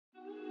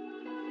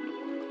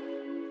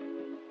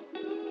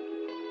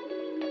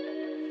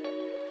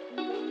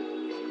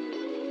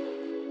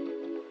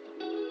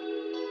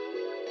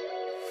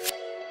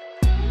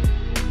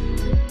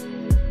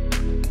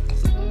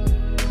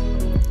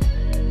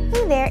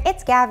there,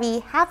 it's Gabby.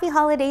 Happy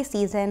holiday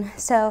season.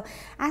 So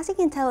as you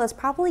can tell, it's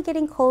probably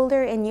getting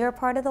colder in your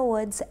part of the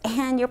woods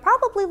and you're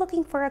probably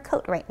looking for a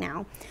coat right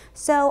now.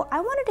 So I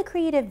wanted to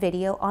create a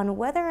video on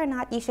whether or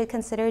not you should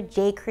consider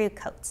J.Crew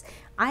coats.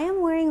 I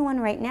am wearing one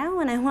right now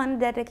and I want to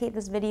dedicate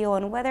this video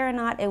on whether or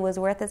not it was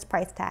worth its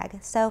price tag.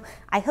 So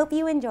I hope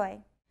you enjoy.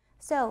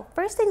 So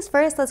first things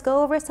first, let's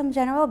go over some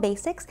general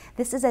basics.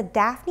 This is a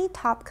Daphne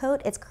top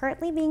coat. It's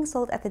currently being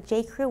sold at the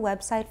J.Crew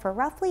website for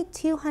roughly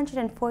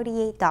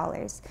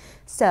 $248.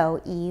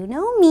 So you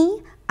know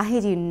me,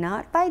 I do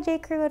not buy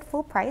J.Crew at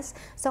full price.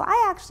 So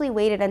I actually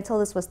waited until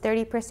this was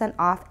 30%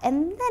 off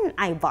and then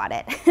I bought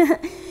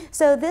it.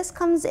 So this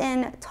comes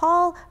in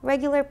tall,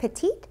 regular,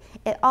 petite.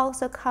 It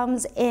also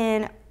comes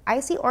in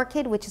icy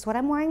orchid, which is what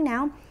I'm wearing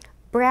now,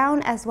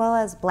 brown as well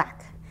as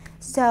black.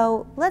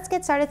 So let's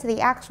get started to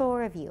the actual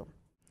review.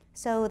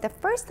 So the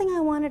first thing I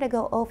wanted to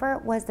go over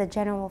was the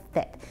general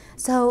fit.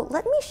 So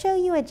let me show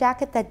you a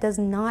jacket that does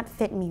not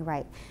fit me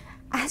right.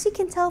 As you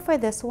can tell for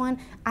this one,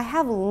 I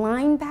have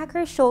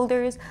linebacker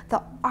shoulders,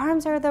 the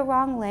arms are the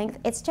wrong length,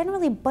 it's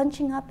generally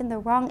bunching up in the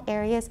wrong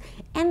areas,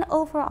 and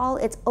overall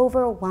it's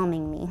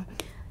overwhelming me.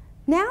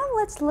 Now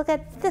let's look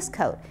at this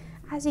coat.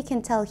 As you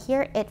can tell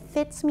here, it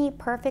fits me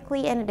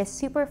perfectly and it is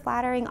super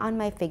flattering on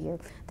my figure.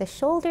 The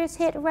shoulders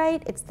hit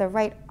right, it's the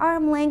right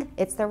arm length,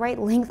 it's the right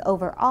length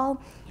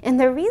overall. And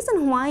the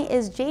reason why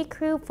is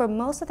J.Crew, for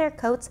most of their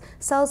coats,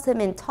 sells them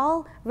in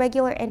tall,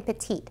 regular, and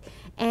petite.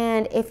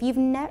 And if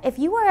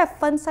you are a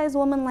fun-sized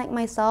woman like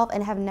myself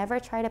and have never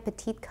tried a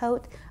petite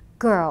coat,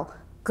 girl,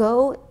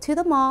 go to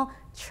the mall,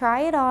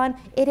 try it on.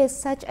 It is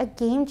such a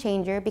game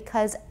changer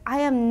because I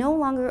am no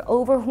longer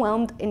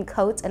overwhelmed in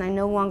coats and I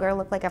no longer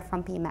look like a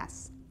frumpy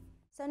mess.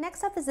 So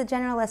next up is the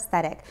general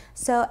aesthetic.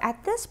 So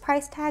at this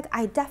price tag,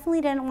 I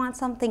definitely didn't want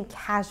something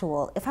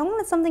casual. If I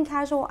wanted something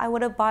casual, I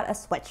would have bought a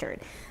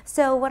sweatshirt.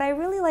 So what I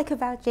really like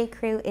about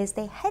J.Crew is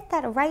they hit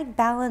that right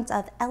balance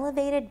of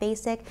elevated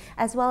basic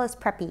as well as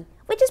preppy,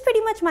 which is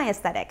pretty much my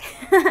aesthetic.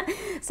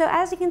 So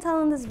as you can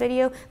tell in this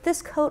video,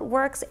 this coat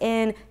works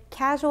in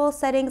casual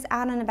settings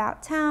out and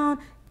about town,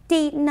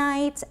 date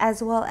nights,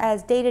 as well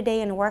as day-to-day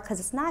in work, because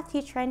it's not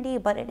too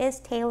trendy, but it is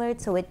tailored,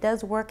 so it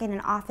does work in an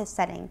office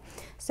setting.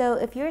 So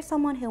if you're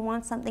someone who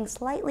wants something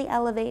slightly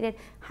elevated,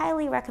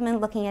 highly recommend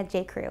looking at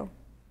J.Crew.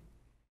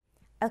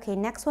 Okay,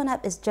 next one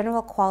up is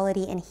general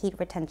quality and heat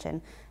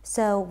retention.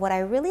 So what I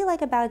really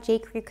like about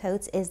J.Crew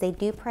coats is they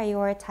do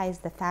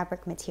prioritize the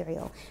fabric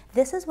material.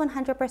 This is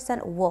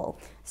 100% wool.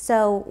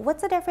 So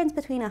what's the difference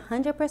between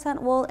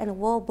 100% wool and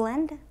wool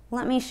blend?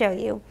 Let me show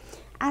you.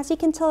 As you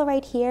can tell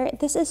right here,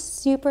 this is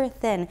super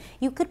thin.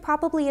 You could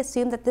probably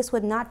assume that this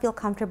would not feel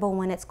comfortable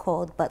when it's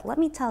cold, but let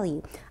me tell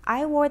you,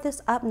 I wore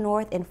this up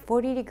north in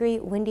 40-degree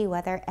windy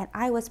weather and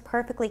I was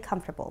perfectly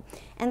comfortable.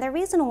 And the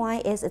reason why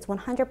is it's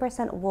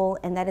 100% wool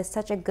and that is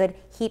such a good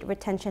heat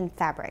retention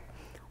fabric.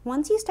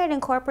 Once you start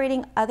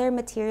incorporating other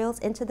materials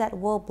into that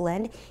wool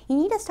blend, you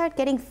need to start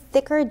getting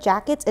thicker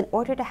jackets in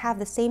order to have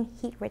the same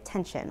heat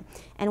retention.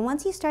 And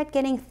once you start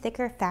getting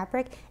thicker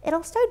fabric,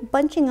 it'll start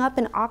bunching up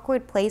in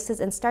awkward places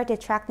and start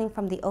detracting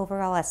from the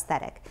overall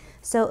aesthetic.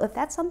 So if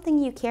that's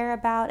something you care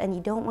about and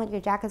you don't want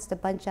your jackets to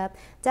bunch up,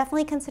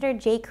 definitely consider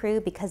J.Crew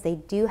because they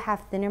do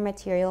have thinner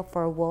material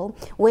for wool,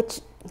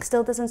 which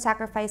still doesn't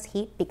sacrifice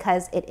heat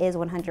because it is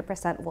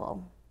 100%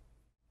 wool.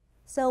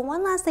 So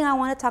one last thing I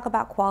want to talk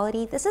about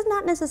quality. This is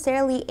not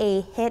necessarily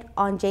a hit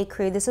on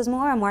J.Crew. This is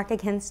more a mark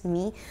against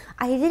me.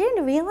 I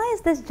didn't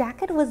realize this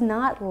jacket was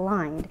not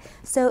lined.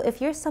 So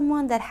if you're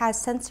someone that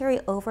has sensory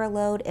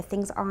overload, if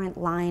things aren't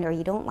lined or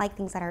you don't like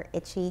things that are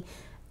itchy,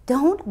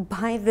 don't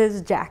buy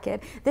this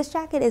jacket. This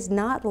jacket is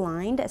not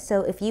lined,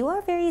 so if you are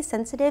very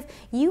sensitive,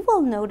 you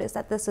will notice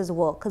that this is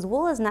wool, because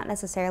wool is not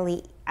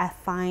necessarily a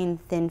fine,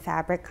 thin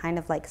fabric, kind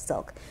of like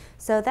silk.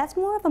 So that's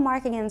more of a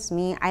mark against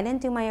me. I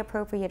didn't do my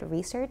appropriate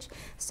research.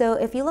 So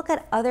if you look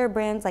at other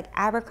brands like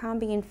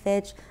Abercrombie &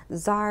 Fitch,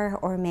 Zara,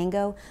 or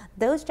Mango,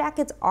 those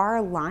jackets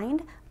are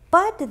lined,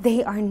 but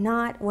they are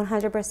not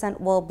 100%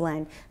 wool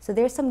blend. So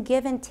there's some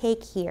give and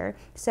take here.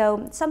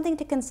 So something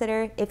to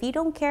consider. If you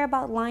don't care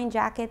about lined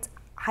jackets,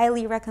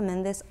 highly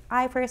recommend this.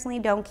 I personally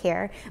don't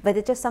care, but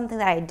it's just something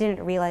that I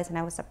didn't realize and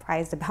I was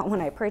surprised about when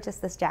I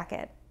purchased this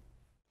jacket.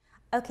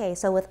 Okay,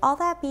 so with all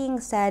that being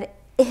said,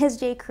 is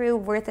J.Crew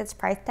worth its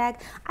price tag?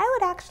 I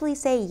would actually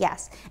say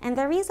yes. And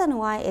the reason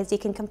why is you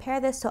can compare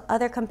this to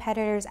other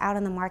competitors out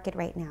in the market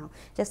right now,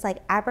 just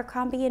like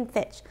Abercrombie &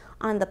 Fitch.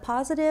 On the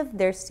positive,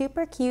 they're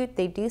super cute,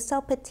 they do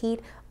sell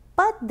petite,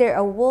 but they're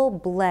a wool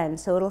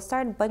blend, so it'll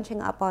start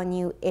bunching up on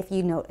you if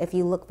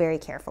you look very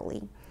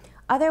carefully.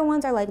 Other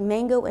ones are like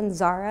Mango and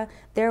Zara.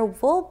 They're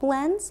wool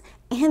blends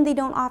and they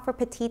don't offer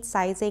petite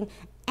sizing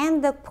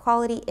and the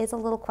quality is a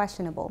little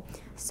questionable.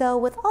 So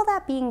with all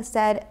that being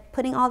said,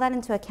 putting all that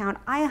into account,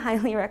 I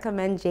highly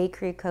recommend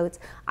J.Crew coats.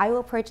 I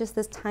will purchase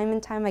this time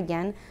and time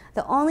again.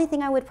 The only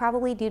thing I would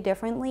probably do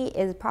differently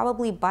is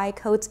probably buy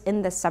coats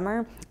in the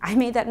summer. I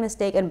made that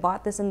mistake and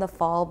bought this in the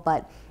fall,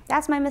 but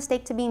that's my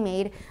mistake to be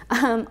made.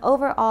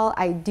 Overall,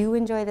 I do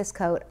enjoy this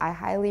coat. I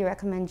highly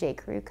recommend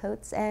J.Crew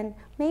coats and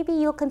maybe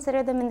you'll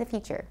consider them in the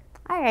future.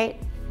 All right,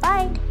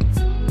 bye.